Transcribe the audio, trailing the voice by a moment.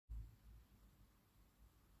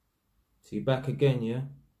So you're back again, yeah?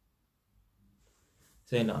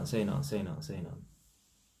 Say nothing, say nothing, say nothing, say nothing.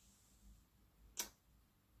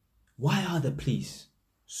 Why are the police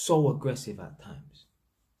so aggressive at times?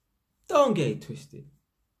 Don't get it twisted.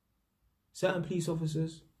 Certain police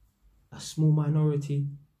officers, a small minority,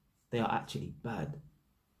 they are actually bad.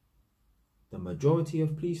 The majority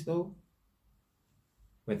of police though,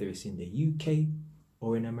 whether it's in the UK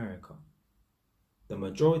or in America, the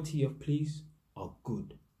majority of police are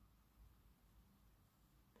good.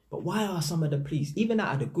 But why are some of the police, even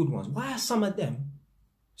out of the good ones, why are some of them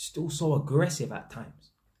still so aggressive at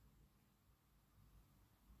times?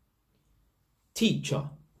 Teacher,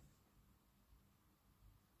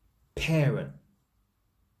 parent,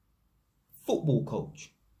 football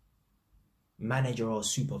coach, manager or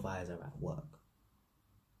supervisor at work.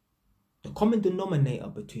 The common denominator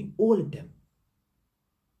between all of them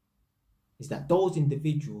is that those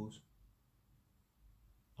individuals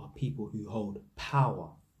are people who hold power,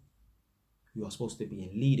 who are supposed to be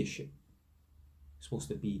in leadership, supposed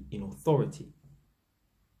to be in authority.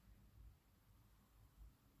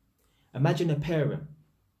 Imagine a parent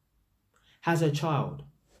has a child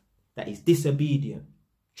that is disobedient,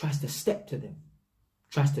 tries to step to them,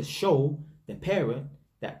 tries to show the parent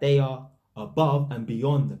that they are above and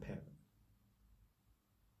beyond the parent.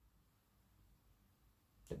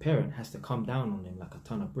 The parent has to come down on them like a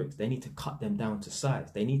ton of bricks. They need to cut them down to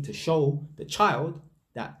size. They need to show the child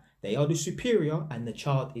that they are the superior and the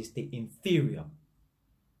child is the inferior.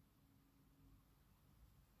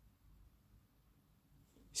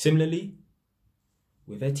 Similarly,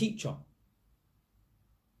 with a teacher,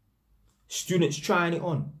 students trying it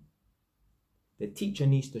on. The teacher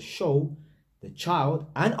needs to show the child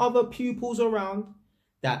and other pupils around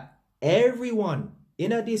that everyone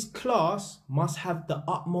in this class must have the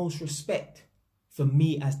utmost respect for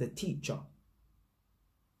me as the teacher.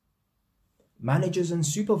 Managers and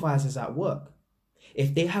supervisors at work,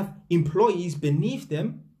 if they have employees beneath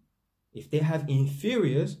them, if they have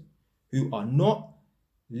inferiors who are not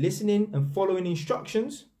listening and following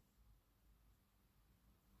instructions,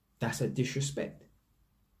 that's a disrespect.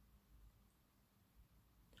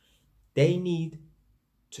 They need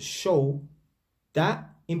to show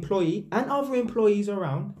that employee and other employees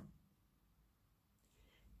around,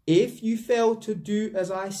 if you fail to do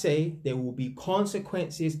as I say, there will be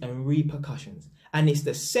consequences and repercussions. And it's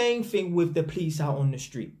the same thing with the police out on the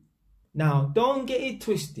street. Now, don't get it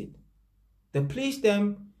twisted. The police,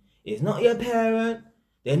 them, is not your parent,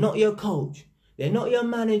 they're not your coach, they're not your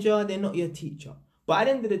manager, they're not your teacher. But at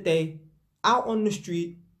the end of the day, out on the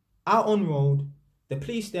street, out on road, the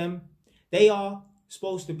police, them, they are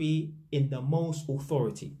supposed to be in the most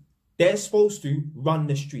authority. They're supposed to run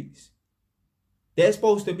the streets. They're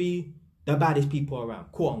supposed to be the baddest people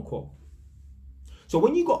around, quote unquote. So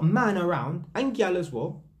when you got man around, and gal as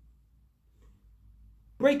well,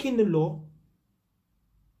 breaking the law,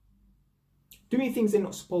 doing things they're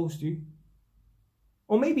not supposed to,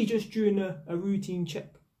 or maybe just during a routine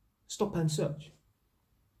check, stop and search,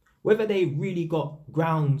 whether they really got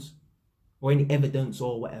grounds or any evidence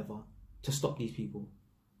or whatever to stop these people.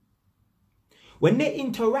 When they're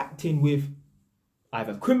interacting with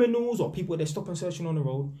either criminals or people they're stop and searching on the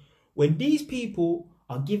road, when these people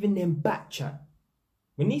are giving them back chat,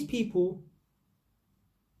 when these people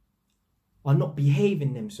are not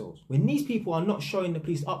behaving themselves, when these people are not showing the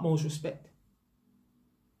police utmost respect,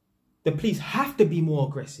 the police have to be more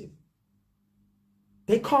aggressive.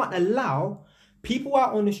 They can't allow people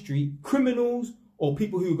out on the street, criminals or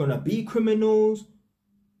people who are going to be criminals,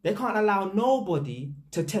 they can't allow nobody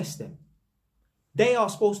to test them. They are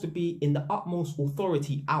supposed to be in the utmost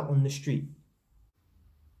authority out on the street.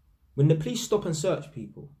 When the police stop and search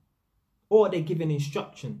people, or they're giving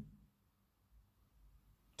instruction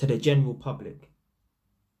to the general public,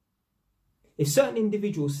 if certain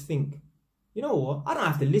individuals think, you know what, I don't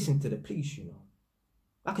have to listen to the police, you know.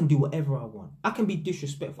 I can do whatever I want. I can be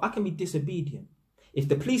disrespectful. I can be disobedient. If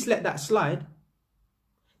the police let that slide,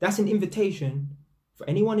 that's an invitation for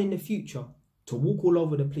anyone in the future to walk all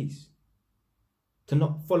over the police, to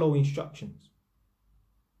not follow instructions.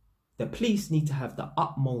 The police need to have the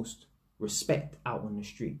utmost respect out on the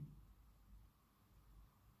street.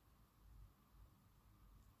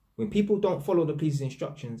 When people don't follow the police's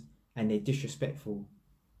instructions and they're disrespectful,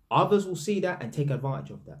 others will see that and take advantage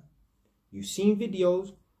of that. You've seen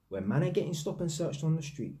videos where men are getting stopped and searched on the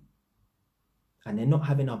street and they're not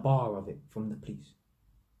having a bar of it from the police.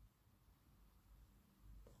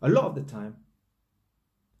 A lot of the time,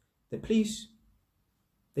 the police,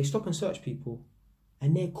 they stop and search people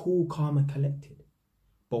and they're cool, calm and collected.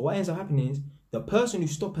 But what ends up happening is the person who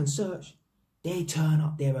stop and search, they turn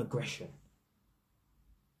up their aggression.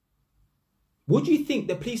 What do you think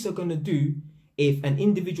the police are going to do if an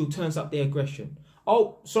individual turns up their aggression?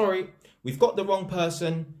 Oh, sorry, we've got the wrong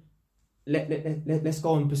person. Let's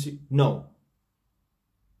go and pursue. No.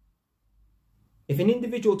 If an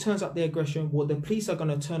individual turns up their aggression, well, the police are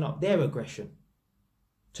going to turn up their aggression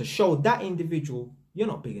to show that individual, you're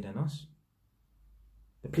not bigger than us.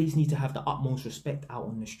 The police need to have the utmost respect out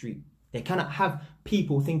on the street. They cannot have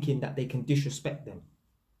people thinking that they can disrespect them.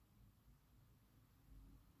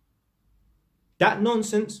 That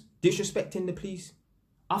nonsense, disrespecting the police.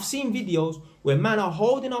 I've seen videos where men are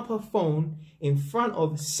holding up a phone in front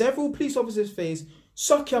of several police officers' face.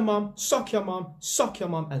 Suck your mum, suck your mum, suck your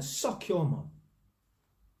mum, and suck your mum.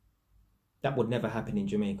 That would never happen in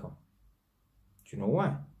Jamaica. Do you know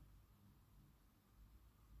why?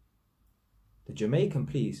 The Jamaican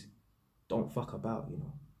police don't fuck about, you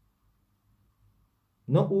know.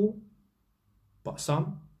 Not all, but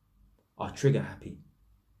some are trigger happy.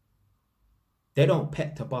 They don't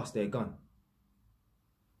pet to bust their gun.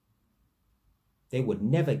 They would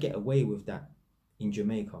never get away with that in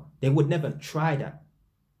Jamaica. They would never try that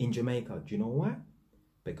in Jamaica. Do you know why?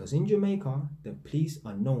 Because in Jamaica, the police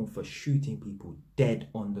are known for shooting people dead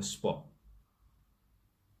on the spot.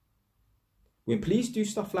 When police do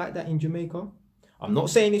stuff like that in Jamaica, I'm not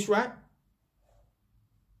saying it's right.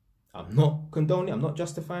 I'm not condoning it. I'm not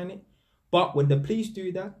justifying it. But when the police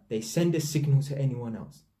do that, they send a signal to anyone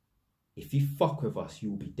else. If you fuck with us,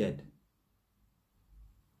 you'll be dead.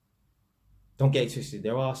 Don't get it twisted.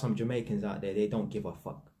 There are some Jamaicans out there, they don't give a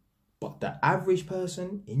fuck. But the average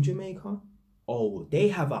person in Jamaica, oh, they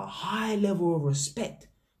have a high level of respect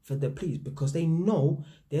for the police because they know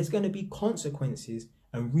there's going to be consequences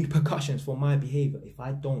and repercussions for my behavior if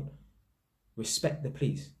I don't respect the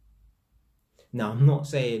police. Now, I'm not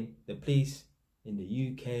saying the police in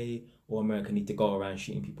the UK or America need to go around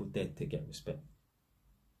shooting people dead to get respect.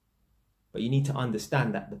 But you need to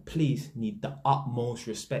understand that the police need the utmost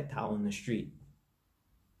respect out on the street.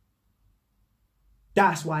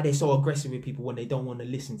 That's why they're so aggressive with people when they don't want to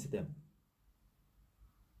listen to them.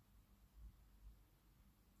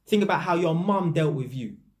 Think about how your mum dealt with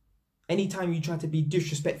you. Anytime you try to be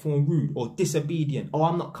disrespectful and rude or disobedient, oh,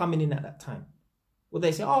 I'm not coming in at that time. Well,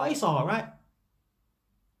 they say, oh, it's all right.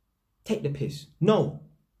 Take the piss. No.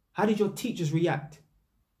 How did your teachers react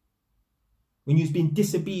when you was being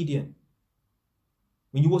disobedient?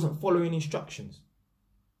 When you wasn't following instructions?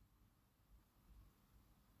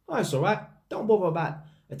 Oh, it's all right. Don't bother about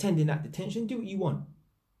attending that detention. Do what you want.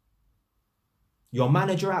 Your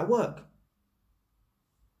manager at work.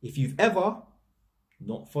 If you've ever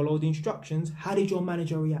not followed instructions, how did your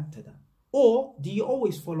manager react to that? Or do you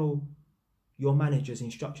always follow your manager's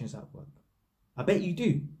instructions at work? I bet you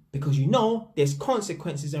do, because you know there's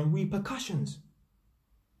consequences and repercussions.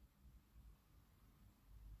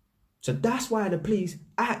 So that's why the police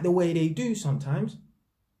act the way they do sometimes.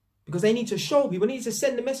 Because they need to show people, they need to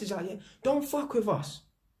send the message out here, don't fuck with us.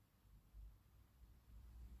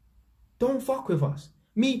 Don't fuck with us.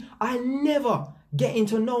 Me, I never get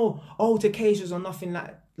into no altercations or nothing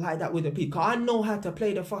like that with the police. Because I know how to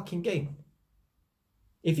play the fucking game.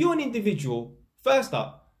 If you're an individual, first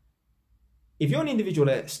up, if you're an individual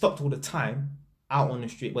that stopped all the time out on the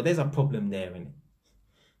street, well, there's a problem there, innit?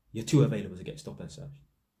 You're too available to get stop and search.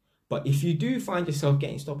 But if you do find yourself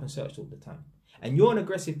getting stop and searched all the time, and you're an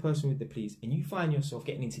aggressive person with the police, and you find yourself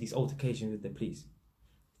getting into these altercations with the police,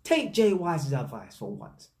 take Jay Wise's advice for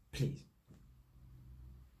once, please.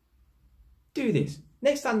 Do this.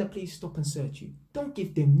 Next time the police stop and search you, don't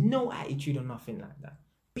give them no attitude or nothing like that.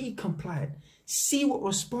 Be compliant. See what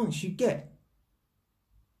response you get.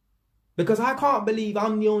 Because I can't believe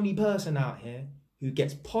I'm the only person out here who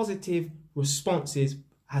gets positive responses,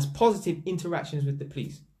 has positive interactions with the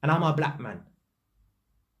police. And I'm a black man.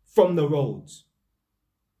 From the roads.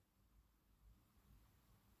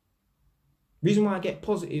 Reason why I get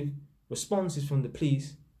positive responses from the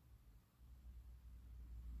police,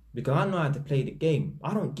 because I know how to play the game.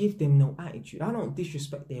 I don't give them no attitude. I don't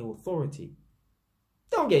disrespect their authority.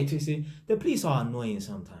 Don't get it twisted. The police are annoying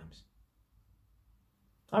sometimes.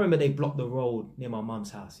 I remember they blocked the road near my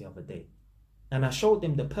mum's house the other day. And I showed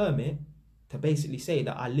them the permit to basically say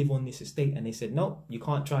that I live on this estate. And they said, no, you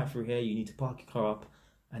can't drive through here. You need to park your car up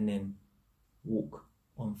and then walk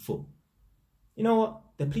on foot. You know what?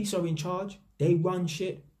 The police are in charge. They run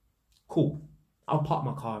shit. Cool. I'll park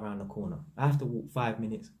my car around the corner. I have to walk 5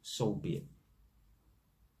 minutes. So be it.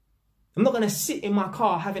 I'm not going to sit in my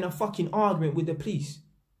car having a fucking argument with the police.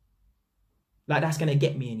 Like that's going to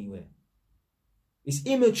get me anywhere. It's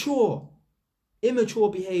immature.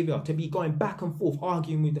 Immature behaviour to be going back and forth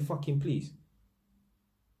arguing with the fucking police.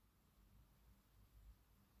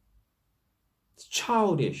 It's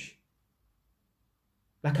childish.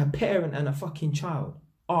 Like a parent and a fucking child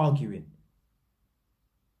arguing.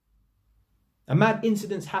 A mad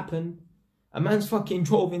incident's happened. A man's fucking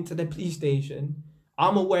drove into the police station.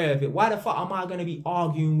 I'm aware of it. Why the fuck am I going to be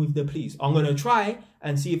arguing with the police? I'm going to try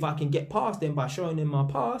and see if I can get past them by showing them my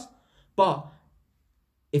pass. But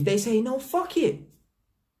if they say, no, fuck it.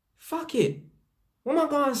 Fuck it. Why am I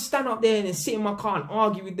going to stand up there and sit in my car and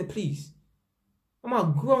argue with the police? I'm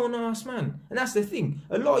a grown ass man. And that's the thing.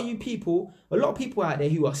 A lot of people out there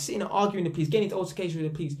who are sitting and arguing with the police, getting into altercations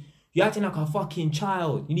with the police, you're acting like a fucking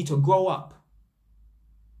child. You need to grow up.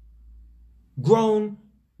 Grown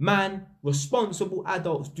man, responsible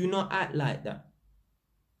adults do not act like that.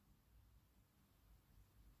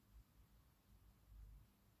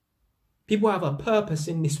 People have a purpose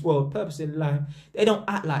in this world, purpose in life. They don't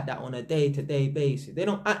act like that on a day-to-day basis. They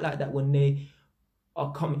don't act like that when they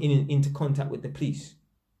are coming into contact with the police.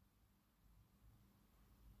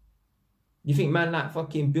 You think man like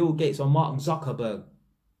fucking Bill Gates or Mark Zuckerberg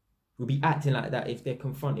will be acting like that if they're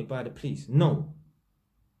confronted by the police? No.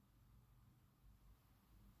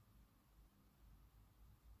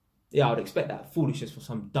 Yeah, I would expect that foolishness for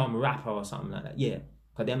some dumb rapper or something like that. Yeah,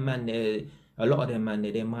 because them man, a lot of them man,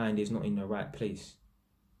 their mind is not in the right place.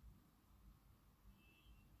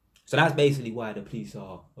 So that's basically why the police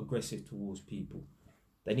are aggressive towards people.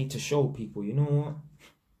 They need to show people, you know what?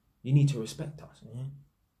 You need to respect us. Man.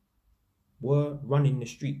 We're running the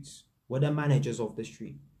streets. We're the managers of the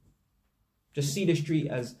street. Just see the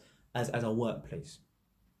street as a workplace.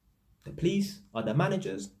 The police are the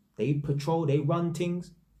managers. They patrol, they run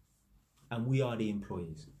things. And we are the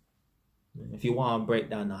employees. If you want to break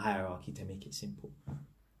down the hierarchy to make it simple.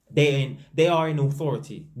 They are in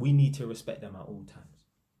authority. We need to respect them at all times.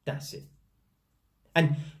 That's it.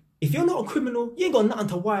 And if you're not a criminal, you ain't got nothing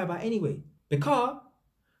to worry about anyway. Because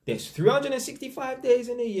there's 365 days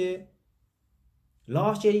in a year.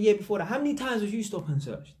 Last year, the year before that, how many times was you stopped and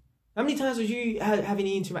searched? How many times was you having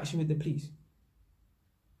any interaction with the police?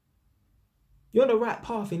 You're on the right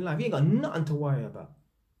path in life. You ain't got nothing to worry about.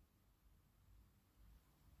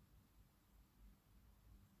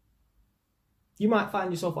 You might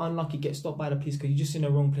find yourself unlucky, get stopped by the police because you're just in the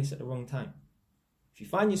wrong place at the wrong time. If you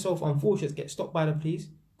find yourself unfortunate, get stopped by the police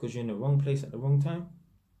because you're in the wrong place at the wrong time,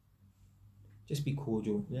 just be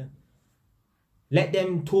cordial, yeah. Let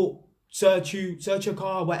them talk, search your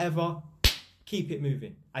car, whatever. Keep it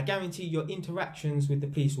moving. I guarantee your interactions with the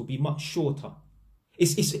police will be much shorter.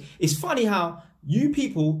 It's funny how you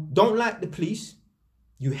people don't like the police.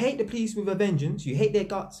 You hate the police with a vengeance. You hate their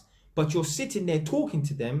guts. But you're sitting there talking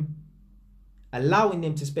to them, allowing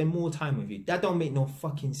them to spend more time with you. That don't make no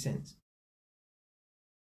fucking sense.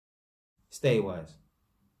 Stay wise.